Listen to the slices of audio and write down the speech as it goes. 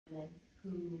women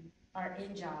who are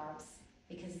in jobs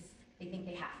because they think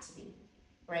they have to be,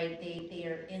 right? They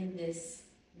are in this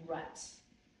rut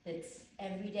that's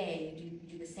every day you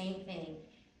do the same thing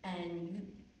and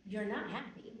you're not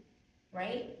happy,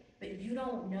 right? But you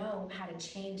don't know how to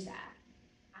change that.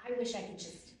 I wish I could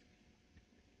just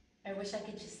I wish I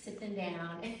could just sit them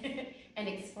down and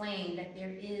explain that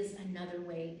there is another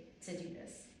way to do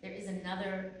this. There is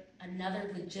another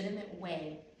legitimate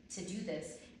way to do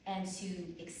this and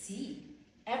to exceed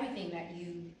everything that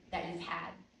you've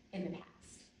had in the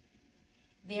past.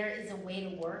 There is a way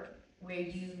to work where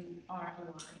you are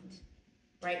aligned,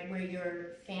 right? Where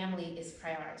your family is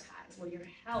prioritized, where your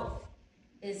health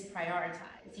is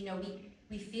prioritized. You know,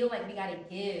 we feel like we got to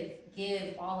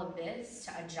give all of this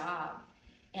to a job,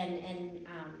 and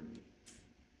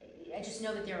I just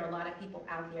know that there are a lot of people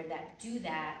out there that do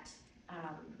that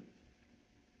um,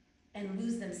 and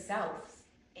lose themselves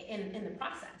in the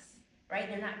process, right?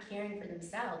 They're not caring for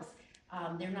themselves.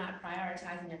 They're not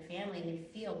prioritizing their family, and they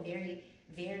feel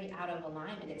very out of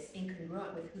alignment. It's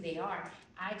incongruent with who they are.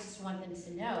 I just want them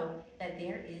to know that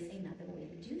there is another way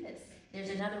to do this. There's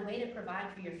another way to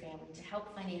provide for your family, to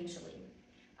help financially,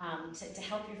 to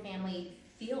help your family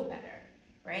feel better,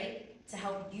 right? To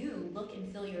help you look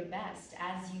and feel your best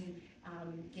as you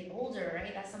get older,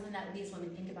 right? That's something that these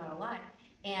women think about a lot.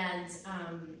 And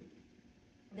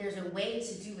there's a way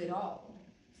to do it all,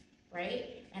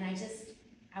 right? And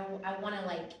I want to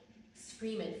like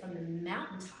scream it from the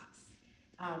mountaintops.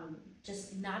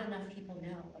 Just not enough people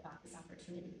know about this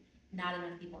opportunity. Not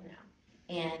enough people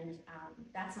know. And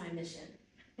that's my mission,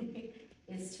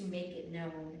 is to make it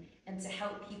known and to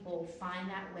help people find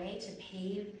that way, to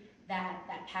pave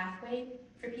that pathway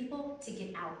for people to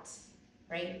get out,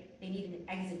 right? They need an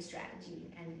exit strategy,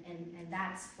 and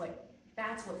that's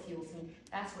what fuels me.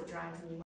 That's what drives me.